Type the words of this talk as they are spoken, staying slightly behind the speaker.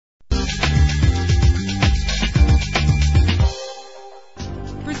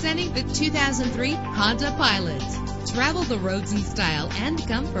the 2003 Honda Pilot. Travel the roads in style and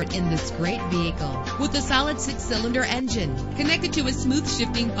comfort in this great vehicle. With a solid 6-cylinder engine connected to a smooth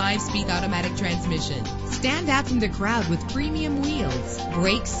shifting 5-speed automatic transmission. Stand out from the crowd with premium wheels.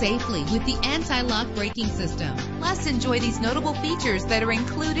 Brake safely with the anti-lock braking system. Plus, enjoy these notable features that are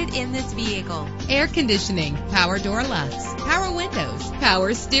included in this vehicle: air conditioning, power door locks, power windows,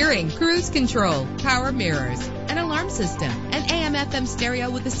 power steering, cruise control, power mirrors, an alarm system, an AM/FM stereo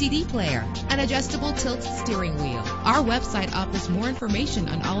with a CD player, an adjustable tilt steering wheel. Our website offers more information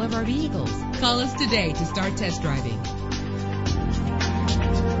on all of our vehicles. Call us today to start test driving.